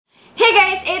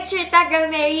it's your Tagal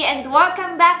Mary and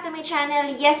welcome back to my channel.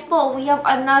 Yes po, we have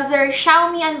another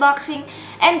Xiaomi unboxing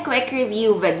and quick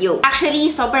review video.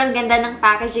 Actually, sobrang ganda ng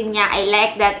packaging niya. I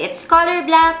like that it's color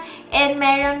black and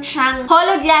meron siyang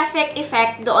holographic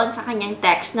effect doon sa kanyang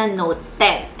text na Note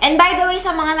 10. And by the way,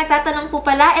 sa mga nagtatanong po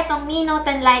pala, itong Mi Note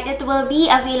 10 Lite, it will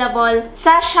be available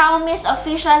sa Xiaomi's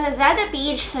official Lazada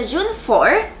page sa June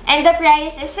 4. And the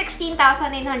price is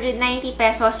 16,990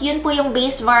 pesos. Yun po yung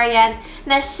base variant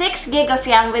na 6GB of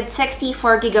RAM with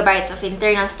 64GB of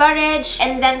internal storage.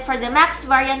 And then for the max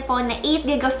variant po na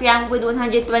 8GB of RAM with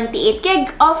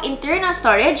 128GB of internal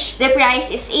storage, the price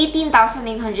is 18,990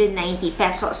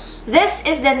 pesos. This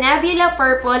is the Nebula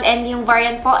Purple and yung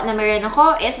variant po na meron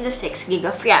ako is the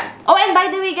 6GB of RAM. Oh, and by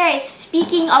the way guys,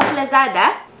 speaking of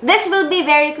Lazada, this will be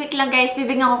very quick lang guys.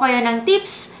 Bibigyan ko kayo ng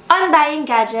tips on buying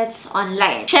gadgets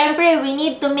online. Syempre, we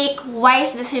need to make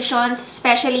wise decisions,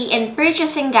 especially in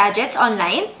purchasing gadgets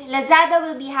online. Lazada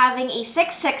will be having a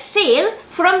 6/6 sale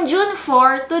from June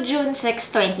 4 to June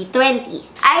 6, 2020.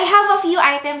 I have a few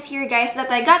items here guys that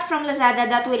I got from Lazada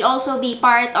that will also be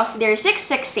part of their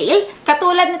 6/6 sale.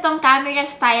 Katulad nitong camera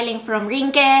styling from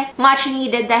Rinke, much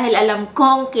needed dahil alam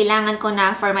kong kailangan ko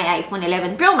na for my iPhone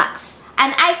 11 Pro Max.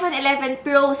 An iPhone 11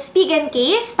 Pro Spigen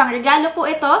case, pangregalo po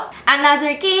ito.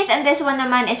 Another case, and this one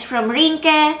naman is from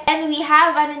Rinke. And we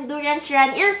have an Endurance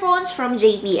Run earphones from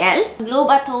JBL. Globe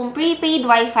at Home prepaid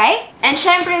Wi-Fi. And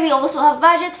syempre, we also have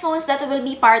budget phones that will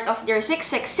be part of their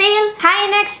 6/6 sale.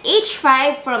 Hynix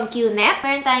H5 from QNet.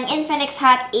 Meron tayong Infinix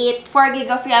Hot 8, 4GB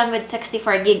of RAM with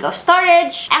 64GB of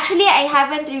storage. Actually, I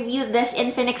haven't reviewed this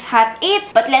Infinix Hot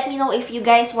 8, but let me know if you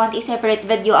guys want a separate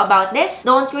video about this.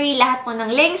 Don't worry, lahat po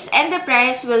ng links and the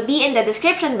price will be in the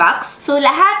description box. So,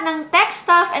 lahat ng tech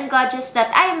stuff and gadgets that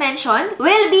I mentioned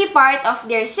will be part of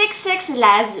their 6/6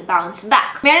 Laz Bounce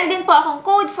Back. Meron din po akong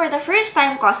code for the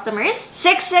first-time customers,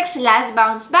 6/6 Laz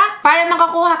Bounce Back, para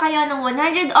makakuha kayo ng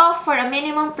 100 off for a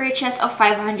minimum purchase of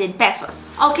 500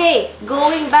 pesos. Okay,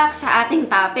 going back sa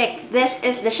ating topic. This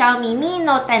is the Xiaomi Mi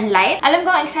Note 10 Lite. Alam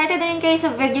ko, excited rin kayo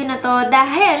sa video na to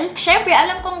dahil, syempre,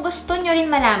 alam kong gusto nyo rin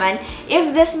malaman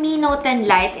if this Mi Note 10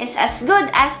 Lite is as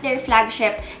good as their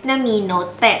flagship na Mi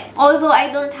Note 10. Although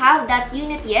I don't have that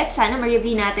unit yet, sana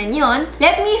ma-review natin yun.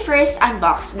 Let me first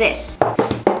unbox this.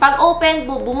 Pag open,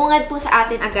 bubungad po sa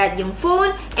atin agad yung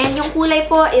phone, and yung kulay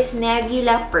po is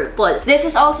Nebula Purple. This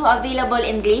is also available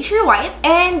in Glacier White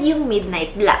and yung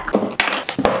Midnight Black.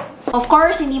 Of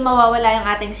course, hindi mawawala yung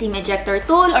ating SIM ejector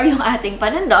tool or yung ating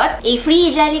panundot, a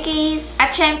free jelly case, at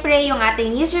syempre yung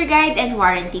ating user guide and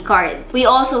warranty card. We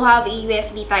also have a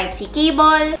USB Type-C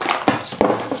cable,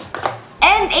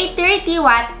 and a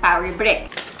 30-watt power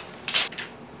brick.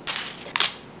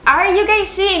 Are you guys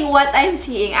seeing what I'm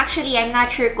seeing? Actually, I'm not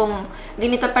sure kung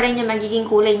ganito pa rin yung magiging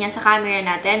kulay niya sa camera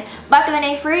natin. But when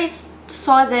I first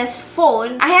saw this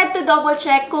phone, I had to double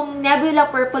check kung Nebula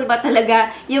Purple ba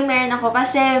talaga yung meron ako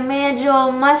kasi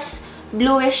medyo mas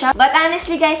bluish siya. But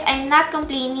honestly guys, I'm not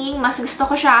complaining. Mas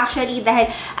gusto ko siya actually dahil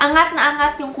angat na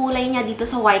angat yung kulay niya dito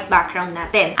sa white background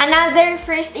natin. Another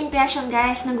first impression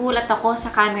guys, nagulat ako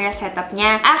sa camera setup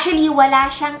niya. Actually, wala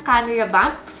siyang camera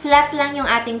bump. Flat lang yung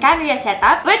ating camera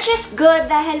setup, which is good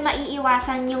dahil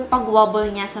maiiwasan yung pag-wobble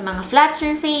niya sa mga flat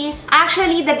surface.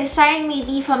 Actually, the design may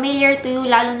be familiar to you,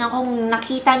 lalo na kung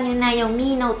nakita nyo na yung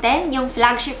Mi Note 10, yung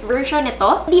flagship version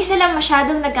nito. Hindi sila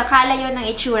masyadong nagkakalayo ng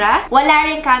itsura. Wala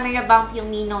rin camera bump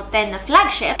yung Mi Note 10 na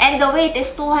flagship. And the weight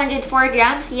is 204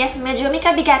 grams. Yes, medyo may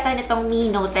kabigatan itong Mi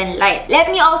Note 10 Lite.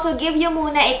 Let me also give you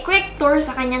muna a quick tour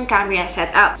sa kanyang camera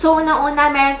setup. So,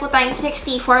 una-una, meron po tayong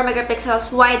 64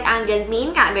 megapixels wide-angle main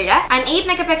camera, an 8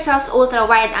 megapixels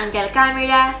ultra-wide-angle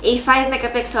camera, a 5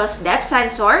 megapixels depth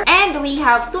sensor, and we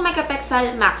have 2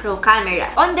 megapixel macro camera.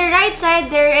 On the right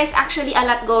side, there is actually a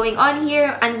lot going on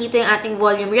here. Andito yung ating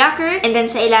volume rocker, and then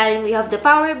sa ilalim, we have the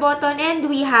power button, and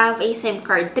we have a SIM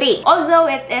card tray. Although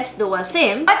it is dual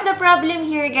SIM, but the problem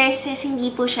here guys is hindi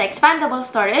po siya expandable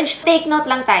storage. Take note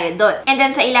lang tayo doon. And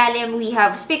then sa ilalim, we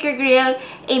have speaker grill,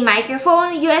 a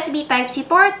microphone, USB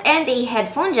Type-C port, and a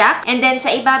headphone jack. And then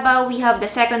sa ibabaw, we have the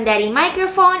secondary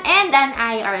microphone and an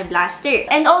IR blaster.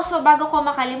 And also, bago ko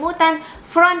makalimutan,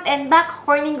 front and back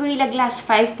Corning Gorilla Glass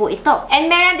 5 po ito. And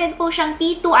meron din po siyang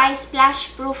P2I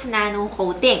splash-proof nano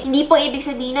coating. Hindi po ibig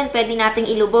sabihin nun pwede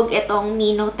nating ilubog itong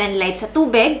Mi Note 10 Lite sa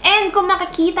tubig. And kung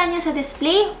makikita nyo sa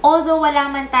display, although wala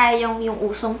man tayong yung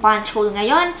usong punch hole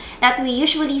ngayon that we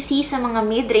usually see sa mga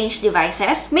mid-range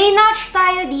devices, may notch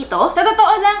tayo dito. Sa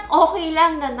totoo lang, okay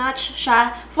lang na notch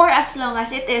siya for as long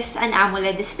as it is an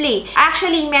AMOLED display.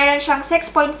 Actually, meron siyang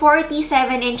 6.47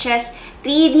 inches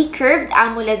 3D curved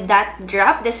AMOLED dot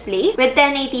drop display with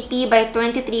 1080p by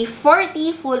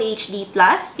 2340 Full HD+.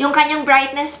 Yung kanyang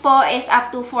brightness po is up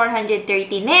to 430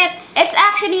 nits. It's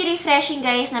actually refreshing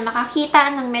guys na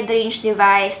makakita ng mid-range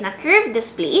device na curved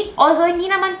display. Although hindi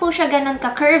naman po siya ganun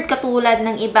ka-curved katulad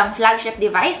ng ibang flagship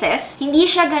devices, hindi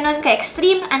siya ganun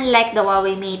ka-extreme unlike the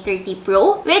Huawei Mate 30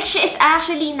 Pro, which is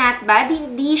actually not bad.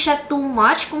 Hindi siya too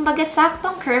much, kumbaga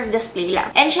saktong curved display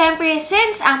lang. And syempre,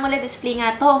 since AMOLED display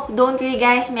nga to, don't worry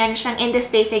guys, meron siyang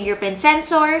in-display fingerprint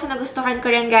sensor. So nagustuhan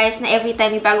ko rin guys na every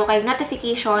time may bago kayong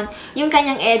notification, yung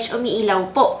kanyang edge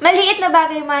umiilaw po. Maliit na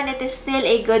bagay man, it is still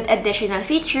a good additional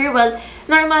feature. Well,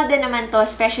 normal din naman to,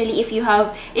 especially if you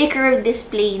have a curved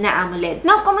display na AMOLED.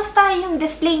 Now, kumusta yung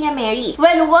display niya, Mary?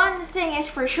 Well, one thing is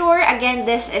for sure, again,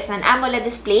 this is an AMOLED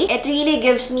display. It really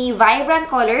gives me vibrant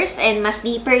colors and mas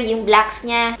deeper yung blacks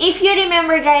niya. If you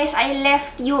remember guys, I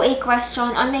left you a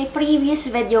question on my previous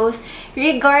videos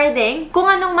regarding kung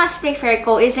anong mas prefer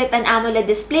ko. Is it an AMOLED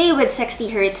display with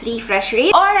 60Hz refresh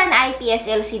rate or an IPS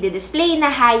LCD display na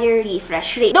higher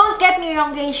refresh rate? Don't get me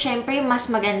wrong guys, syempre mas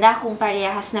maganda kung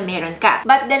parehas na meron ka.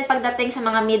 But then pagdating sa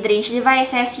mga mid-range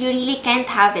devices, you really can't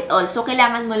have it all. So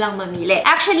kailangan mo lang mamili.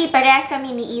 Actually, parehas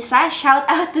kami ni Isa. Shout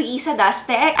out to Isa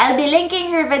Dostek. I'll be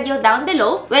linking her video down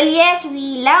below. Well, yes,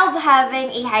 we love having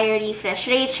a higher refresh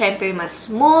rate. Syempre mas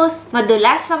smooth,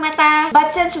 madulas sa mata. But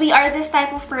since we are this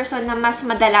type of person na mas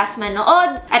madalas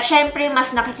manood, at syempre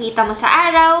mas nakikita mo sa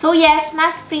araw, so yes,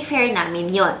 mas prefer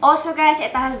namin yon. Also guys,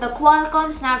 it has the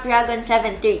Qualcomm Snapdragon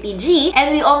 730G,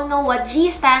 and we all know what G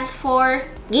stands for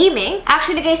gaming.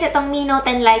 Actually guys, itong Mi Note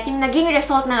 10 Lite, yung naging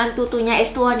result ng Antutu niya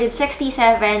is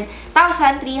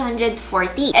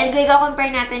 267,340. And kung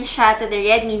i-compare natin siya to the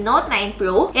Redmi Note 9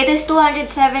 Pro, it is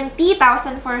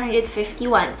 270,451.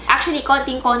 Actually,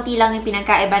 konting-konti lang yung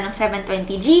pinagkaiba ng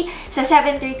 720G sa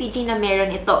 730G na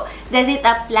meron ito. Does it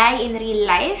apply in real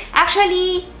life?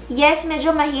 Actually, yes,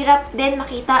 medyo mahirap din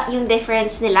makita yung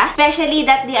difference nila. Especially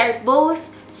that they are both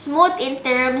smooth in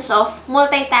terms of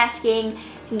multitasking,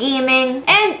 gaming,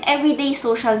 and everyday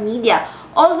social media.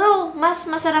 Although, mas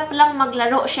masarap lang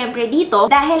maglaro syempre dito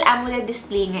dahil AMOLED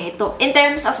display nga ito. In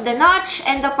terms of the notch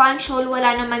and the punch hole,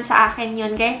 wala naman sa akin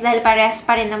yun guys dahil parehas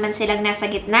pa rin naman silang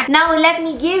nasa gitna. Now, let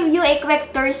me give you a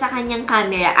quick tour sa kanyang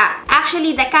camera app.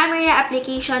 Actually, the camera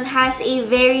application has a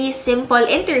very simple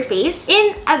interface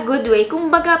in a good way. Kung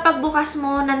baga pagbukas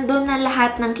mo, nandun na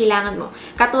lahat ng kailangan mo.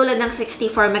 Katulad ng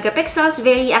 64 megapixels,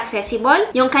 very accessible.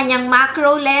 Yung kanyang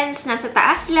macro lens, nasa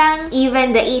taas lang.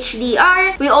 Even the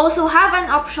HDR. We also have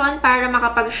an option para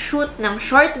makapag-shoot ng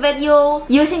short video.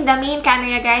 Using the main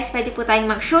camera guys, pwede po tayong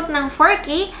mag-shoot ng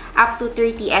 4K up to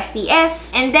 30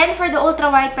 FPS. And then for the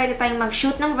ultra-wide, pwede tayong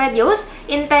mag-shoot ng videos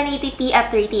in 1080p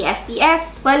at 30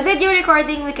 FPS. While video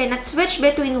recording, we cannot switch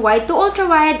between wide to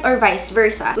ultra-wide or vice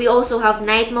versa. We also have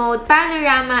night mode,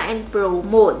 panorama, and pro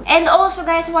mode. And also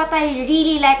guys, what I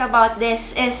really like about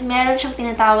this is meron siyang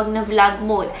tinatawag na vlog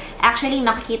mode. Actually,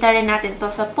 makikita rin natin to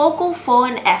sa Poco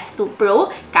Phone F2 Pro,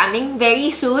 coming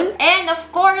very soon. And of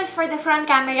course, for the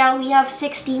front camera, we have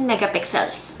 16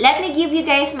 megapixels. Let me give you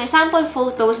guys my sample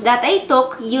photos that I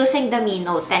took using the Mi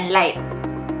Note 10 Lite.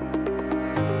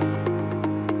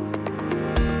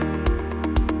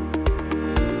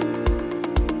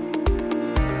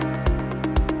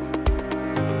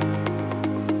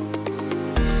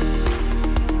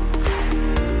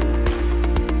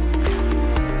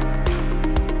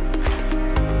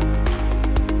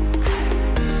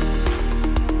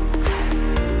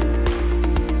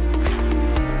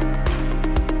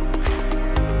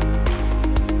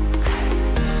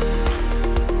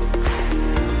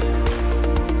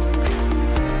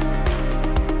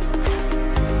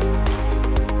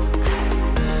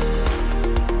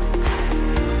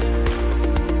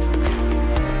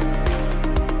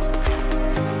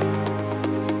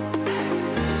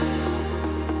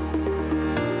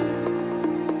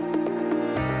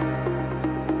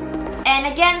 And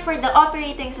again, for the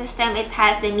operating system, it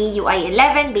has the MIUI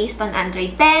 11 based on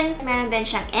Android 10. Meron din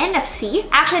siyang NFC.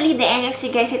 Actually, the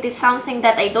NFC, guys, it is something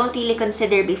that I don't really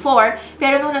consider before.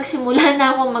 Pero nung nagsimula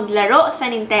na akong maglaro sa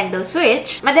Nintendo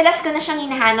Switch, madalas ko na siyang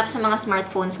hinahanap sa mga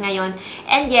smartphones ngayon.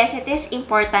 And yes, it is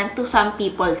important to some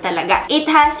people talaga. It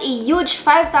has a huge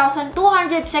 5,260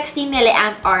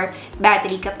 mAh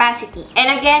battery capacity.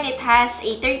 And again, it has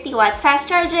a 30 watt fast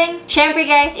charging. Syempre,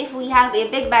 guys, if we have a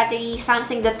big battery,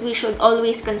 something that we should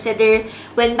always consider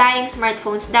when buying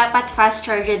smartphones, dapat fast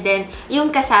charger din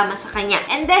yung kasama sa kanya.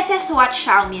 And this is what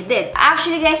Xiaomi did.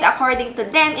 Actually guys, according to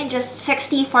them, in just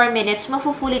 64 minutes,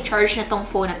 mafu-fully charge na tong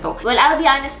phone na to. Well, I'll be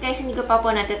honest guys, hindi ko pa po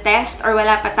natetest or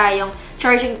wala pa tayong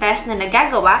charging test na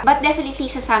nagagawa, but definitely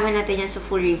sasama natin yan sa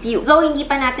full review. Though hindi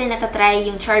pa natin natatry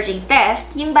yung charging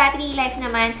test, yung battery life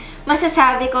naman,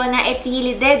 masasabi ko na it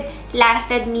really did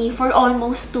lasted me for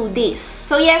almost 2 days.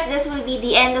 So yes, this will be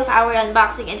the end of our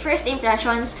unboxing and first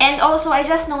impressions. And also, I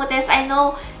just noticed, I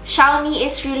know Xiaomi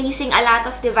is releasing a lot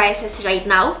of devices right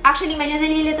now. Actually, medyo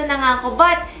nalilito na nga ako,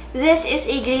 but this is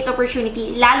a great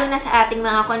opportunity, lalo na sa ating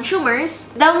mga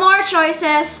consumers. The more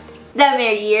choices, the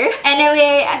merrier.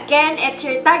 Anyway, again, it's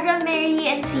your Tagram Mary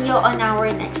and see you on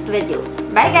our next video.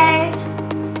 Bye guys!